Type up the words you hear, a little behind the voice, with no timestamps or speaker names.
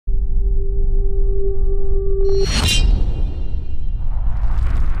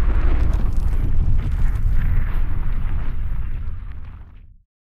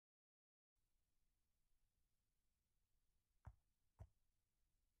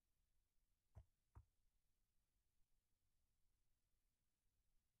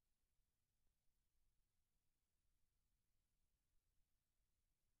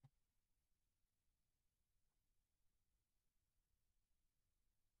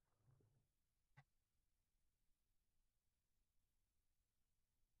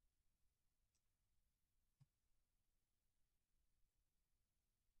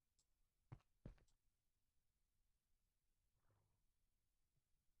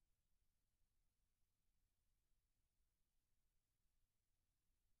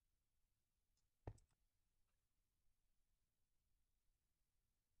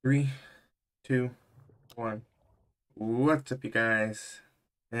Three, two, one. What's up, you guys?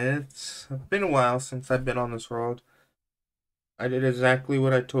 It's been a while since I've been on this world. I did exactly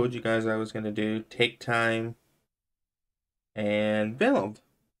what I told you guys I was going to do. Take time and build.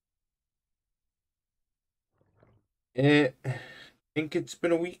 I think it's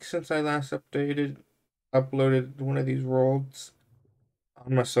been a week since I last uploaded one of these worlds.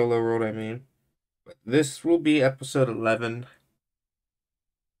 On my solo world, I mean. But this will be episode 11.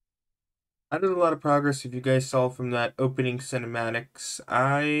 I did a lot of progress, if you guys saw from that opening cinematics.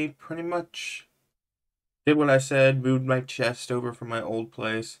 I pretty much did what I said, moved my chest over from my old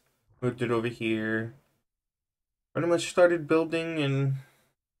place, moved it over here. Pretty much started building and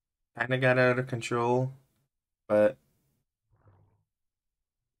kind of got out of control. But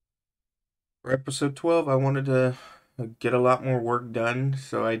for episode 12, I wanted to get a lot more work done,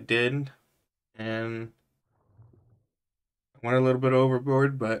 so I did. And I went a little bit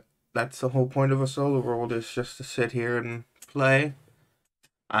overboard, but that's the whole point of a solo world, is just to sit here and play.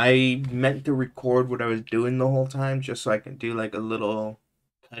 I meant to record what I was doing the whole time, just so I can do like a little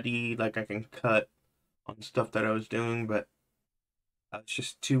cutty, like I can cut on stuff that I was doing, but I was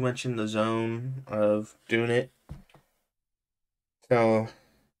just too much in the zone of doing it. So,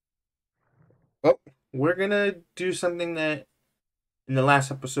 oh, we're gonna do something that in the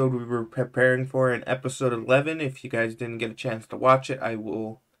last episode we were preparing for in episode 11. If you guys didn't get a chance to watch it, I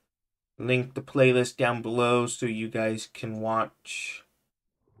will link the playlist down below so you guys can watch.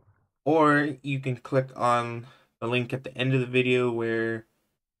 Or you can click on the link at the end of the video where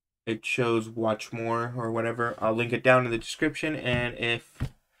it shows watch more or whatever. I'll link it down in the description, and if you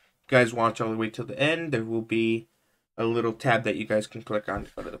guys watch all the way till the end, there will be a little tab that you guys can click on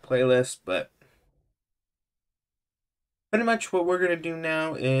to go to the playlist. But pretty much what we're going to do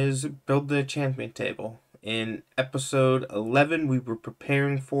now is build the enchantment table. In episode 11, we were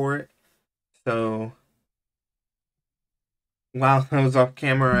preparing for it. So while I was off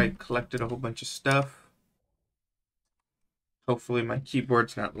camera, I collected a whole bunch of stuff. Hopefully my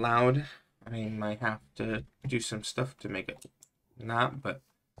keyboard's not loud. I might have to do some stuff to make it not, but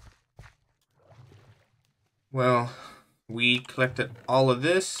well, we collected all of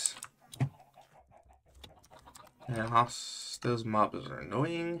this. And those mobs are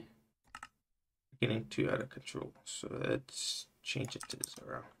annoying. Getting too out of control. So let's change it to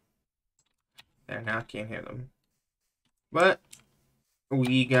 0. There, now I can't hear them. But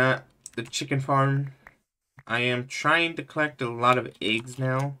we got the chicken farm. I am trying to collect a lot of eggs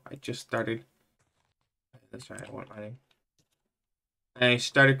now. I just started. That's right, I want money. I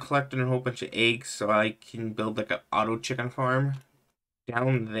started collecting a whole bunch of eggs so I can build like an auto chicken farm.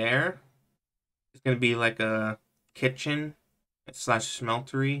 Down there is going to be like a kitchen /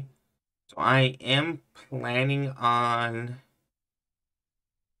 smeltery. So I am planning on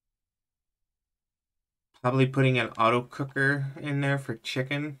probably putting an auto cooker in there for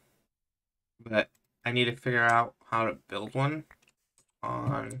chicken. But I need to figure out how to build one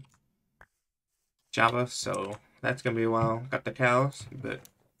on Java, so that's gonna be a while. Got the cows, but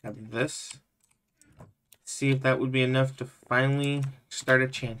have this. See if that would be enough to finally start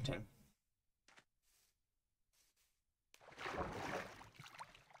enchanting.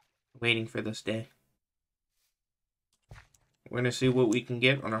 Waiting for this day. We're gonna see what we can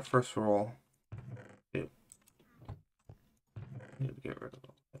get on our first roll. Need to get rid of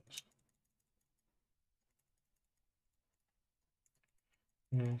all this.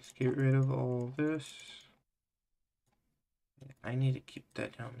 Let's get rid of all this. I need to keep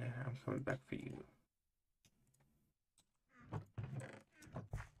that down there. I'm coming back for you.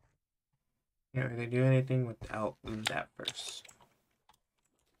 Can't really do anything without that first.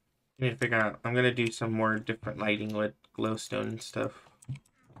 I need to figure out. I'm gonna do some more different lighting with glowstone and stuff.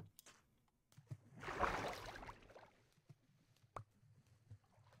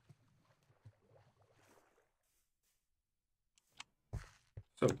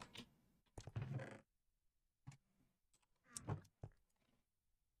 So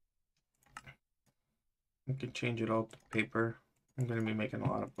I can change it all to paper. I'm gonna be making a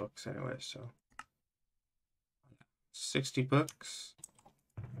lot of books anyway, so 60 books.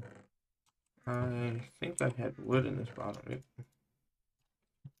 I think I had wood in this bottom.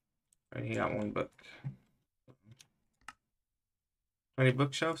 Already got one book. 20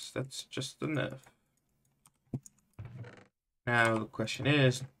 bookshelves, that's just enough. Now the question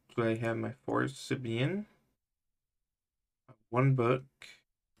is, do I have my 4 Sibian? 1 book.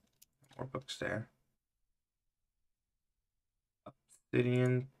 More books there.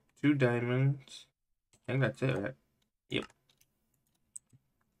 Obsidian, 2 diamonds. I think that's it, right? Yep.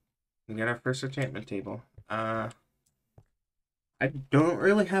 We got our first enchantment table. I don't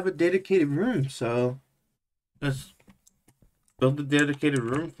really have a dedicated room, so let's build a dedicated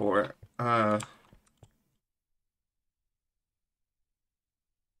room for it. Probably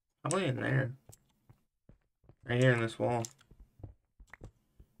in there. Right here in this wall.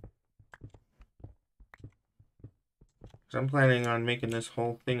 Because I'm planning on making this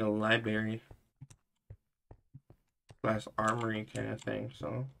whole thing a library. Glass armory kind of thing,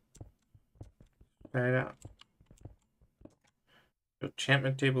 so try it out. The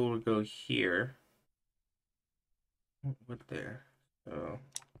enchantment table will go here. What there? So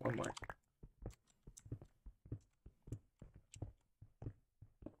one more.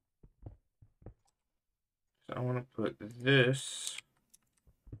 So I want to put this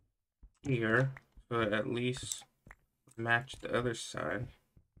here so it at least match the other side.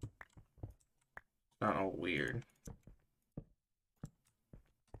 It's not all weird.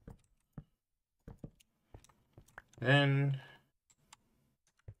 Then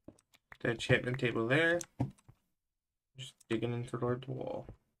the enchantment table there. Just digging into toward the wall.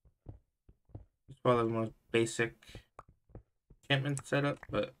 It's probably the most basic enchantment setup,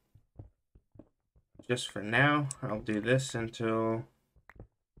 but just for now, I'll do this until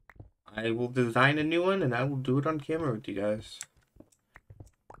I will design a new one, and I will do it on camera with you guys.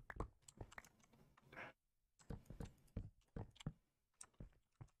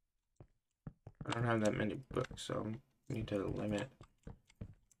 I don't have that many books, so I need to limit.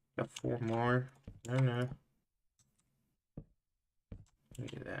 Got 4 more. No.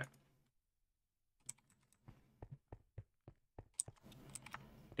 Look at that.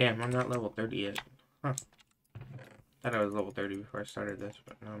 Damn, I'm not level 30 yet. Huh. Thought I was level 30 before I started this,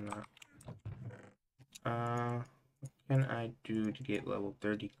 but no, I'm not. What can I do to get level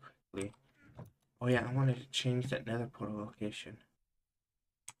 30 quickly? Oh yeah, I wanted to change that nether portal location.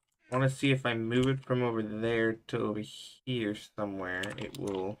 I want to see if I move it from over there to over here somewhere, it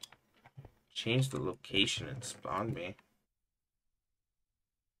will change the location and spawn me.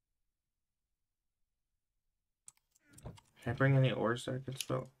 Can I bring any ores that I can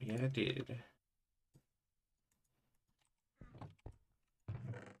spell? Yeah, I did.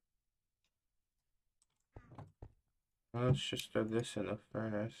 Well, let's just throw this in the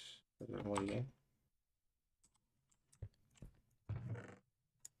furnace as I'm waiting.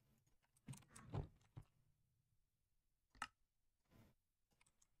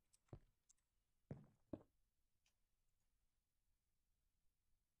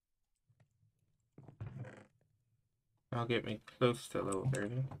 I'll get me close to level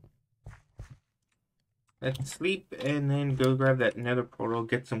 30. Let's sleep and then go grab that nether portal,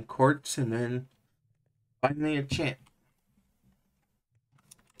 get some quartz, and then finally enchant.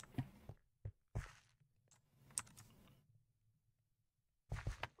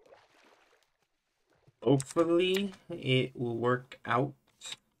 Hopefully it will work out.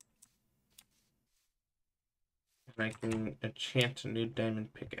 And I can enchant a new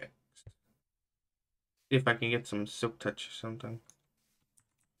diamond pickaxe. See if I can get some silk touch or something.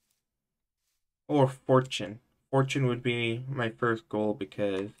 Or fortune. Fortune would be my first goal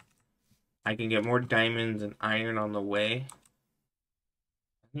because I can get more diamonds and iron on the way.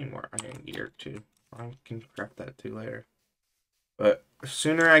 I need more iron gear too. I can craft that too later. But the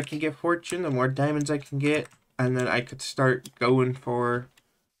sooner I can get fortune, the more diamonds I can get. And then I could start going for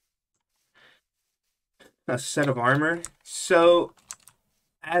a set of armor. So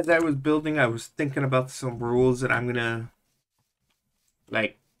as I was building, I was thinking about some rules that I'm gonna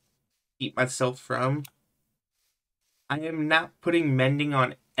like keep myself from. I am not putting mending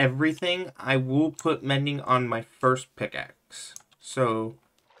on everything. I will put mending on my first pickaxe. So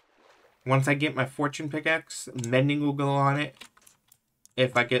once I get my fortune pickaxe, mending will go on it.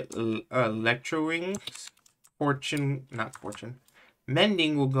 If I get electro rings,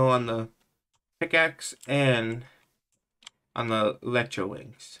 mending will go on the pickaxe and on the electro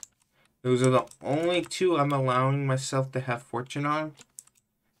wings. Those are the only 2 I'm allowing myself to have fortune on,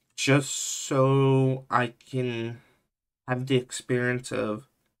 just so I can have the experience of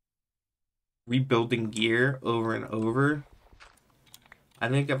rebuilding gear over and over. I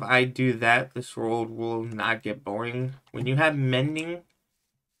think if I do that, this world will not get boring. When you have mending,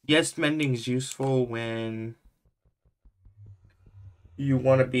 yes, mending is useful when you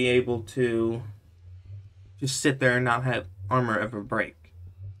want to be able to just sit there and not have armor ever break.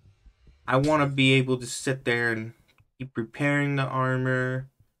 I want to be able to sit there and keep repairing the armor.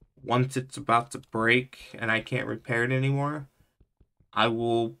 Once it's about to break and I can't repair it anymore, I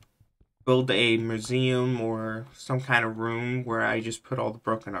will build a museum or some kind of room where I just put all the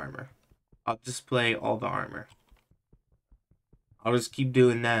broken armor. I'll display all the armor. I'll just keep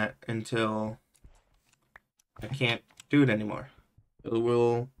doing that until I can't do it anymore. It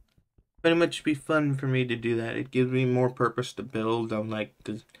will pretty much be fun for me to do that. It gives me more purpose to build on like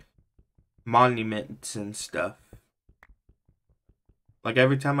the monuments and stuff. Like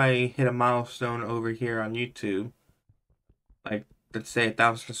every time I hit a milestone over here on YouTube, like let's say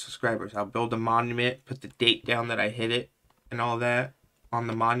 1,000 subscribers, I'll build a monument, put the date down that I hit it, and all that on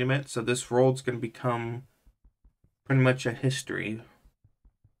the monument. So this world's gonna become pretty much a history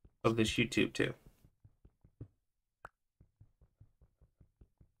of this YouTube too.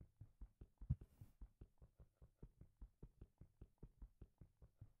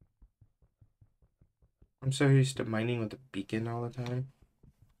 I'm so used to mining with a beacon all the time.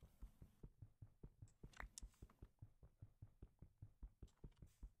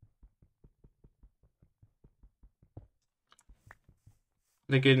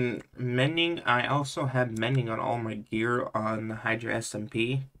 Like in mending, I also have mending on all my gear on the Hydra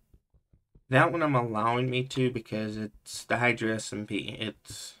SMP. That one I'm allowing me to because it's the Hydra SMP.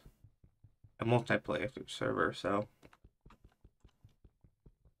 It's a multiplayer server, so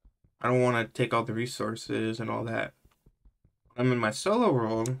I don't want to take all the resources and all that. When I'm in my solo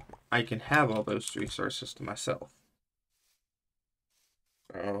world, I can have all those resources to myself.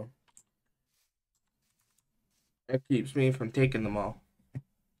 So that keeps me from taking them all.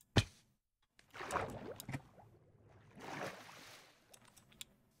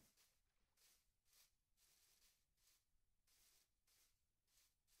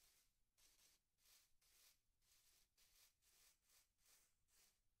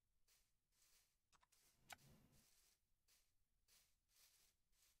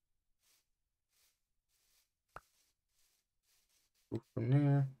 Go from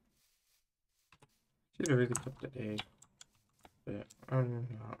there. Should have really took the day, but I'm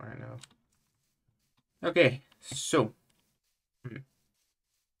not right now. Okay, so.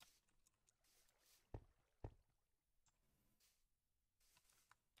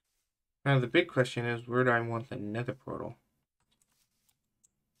 Now the big question is, where do I want the nether portal?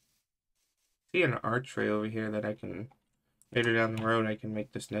 See an archway over here that I can, later down the road, I can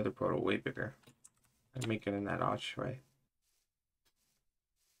make this nether portal way bigger. And make it in that archway.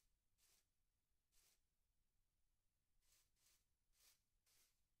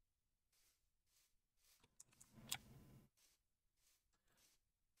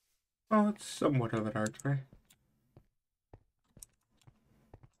 Well, it's somewhat of an archway.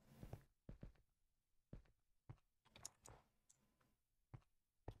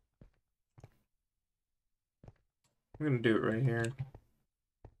 I'm gonna do it right here.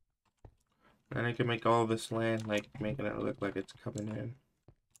 And I can make all this land, like, making it look like it's coming in.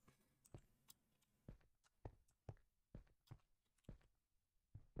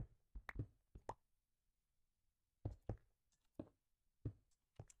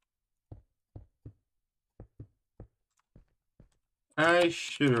 I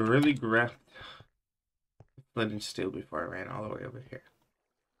should have really grabbed flint and steel before I ran all the way over here.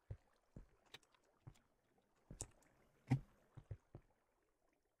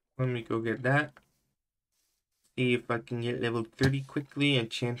 Let me go get that. See if I can get level 30 quickly,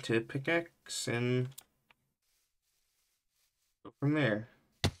 enchant a pickaxe, and go from there.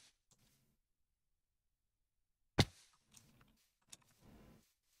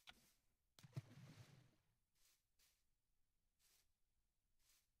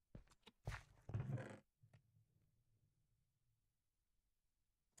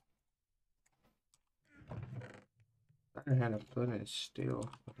 I had a flint and steel.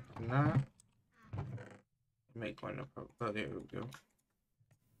 If not, make one up. Oh, there we go.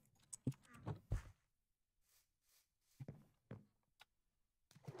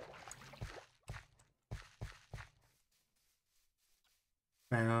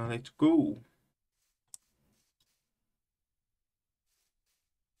 Now let's go.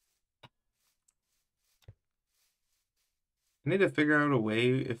 I need to figure out a way,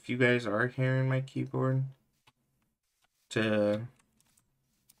 if you guys are hearing my keyboard, to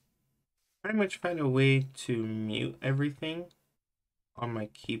pretty much find a way to mute everything on my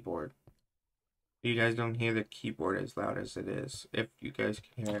keyboard. You guys don't hear the keyboard as loud as it is. If you guys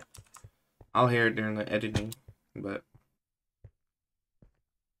can hear it, I'll hear it during the editing, but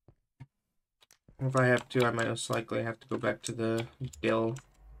if I have to, I might most likely have to go back to the Dell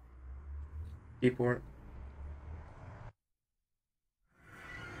keyboard.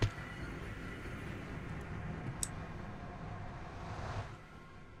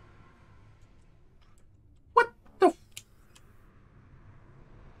 What the f—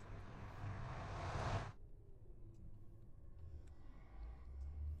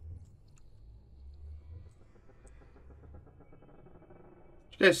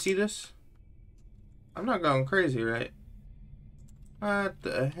 You guys see this? I'm not going crazy, right? What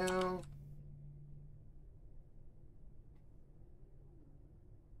the hell?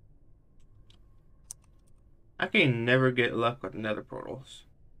 I can never get luck with nether portals.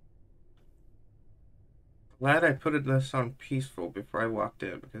 Glad I put this on peaceful before I walked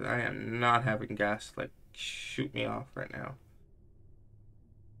in because I am not having gas like shoot me off right now.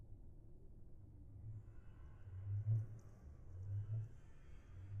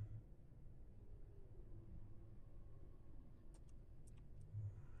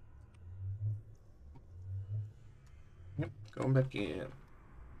 Yep, going back in.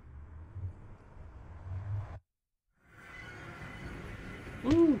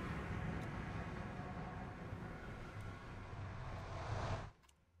 Woo!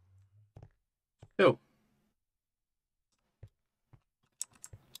 Yo,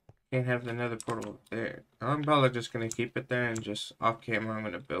 can't have another portal there. I'm probably just gonna keep it there and just off camera I'm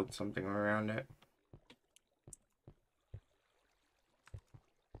gonna build something around it.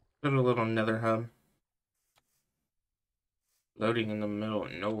 Put a little nether hub. Loading in the middle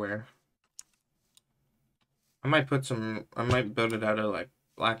of nowhere. I might build it out of like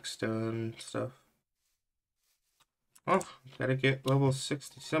blackstone stuff. Oh, gotta get level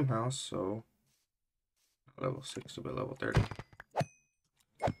 60 somehow, so level 60 but level 30.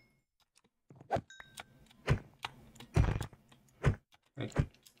 I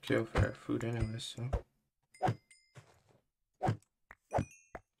kill for food anyway, so.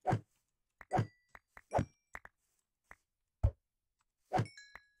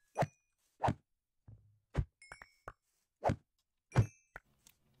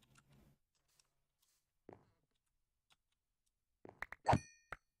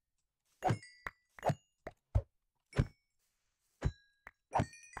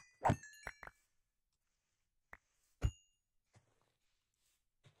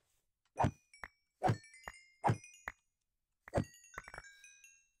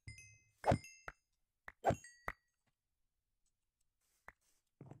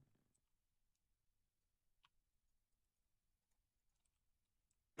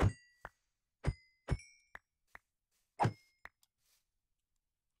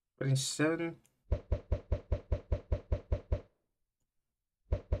 $27.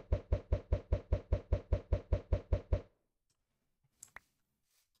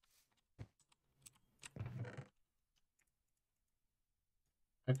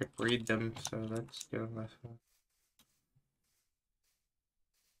 I could breed them, so that's good.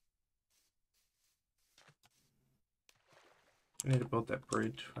 I need to build that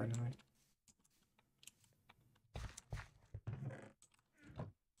bridge finally.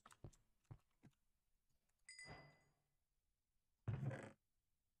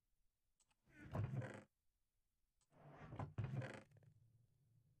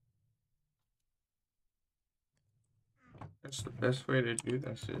 That's the best way to do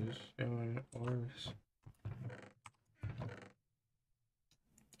this is doing ores.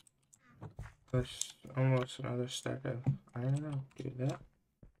 Plus almost another stack of iron. I'll do that.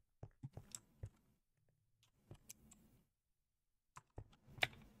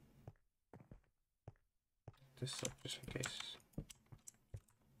 This up just in case.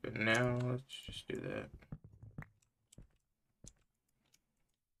 But now let's just do that.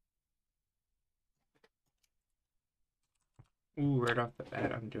 Ooh, right off the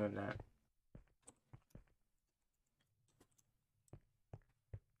bat, I'm doing that.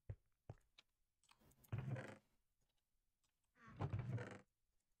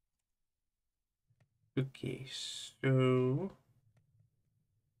 Okay, so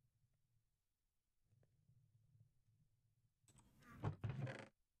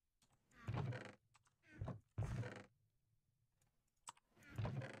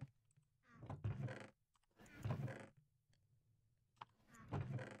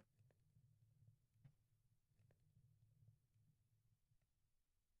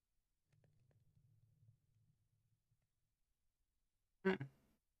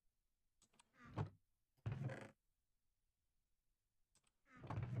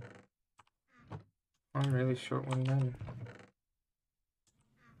I'm really short one then.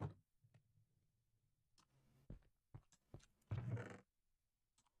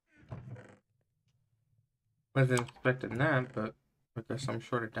 Wasn't expecting that, but I guess I'm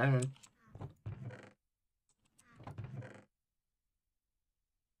short a diamond.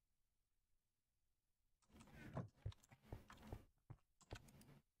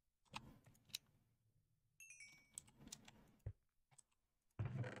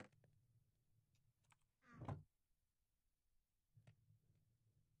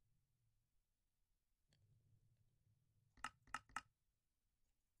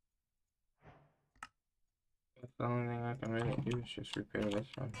 The only thing I can really do is just repair this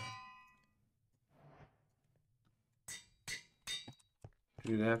one.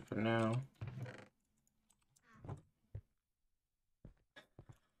 Do that for now.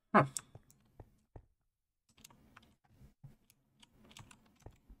 Huh.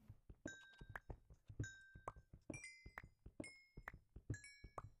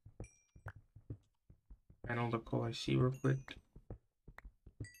 Panel the coal I see real quick.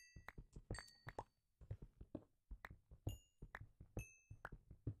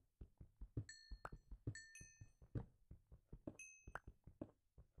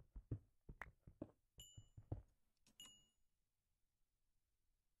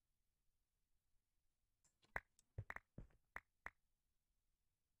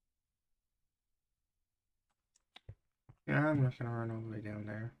 Yeah, I'm not gonna run all the way down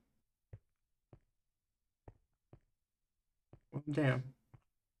there. Well, damn.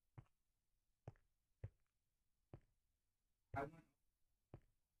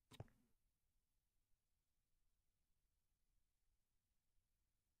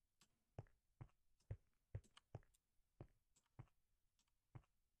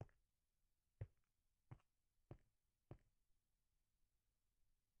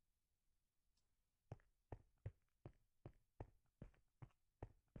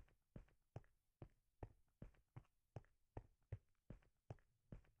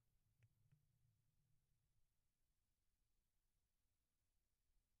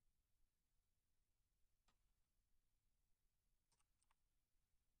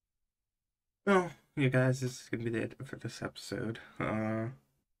 Well, you guys, this is gonna be the end for this episode. I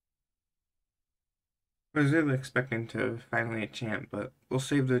was really expecting to finally enchant, but we'll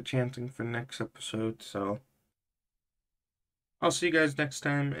save the enchanting for next episode, so I'll see you guys next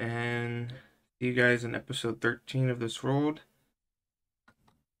time, and see you guys in episode 13 of this world.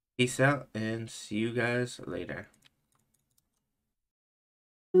 Peace out, and see you guys later.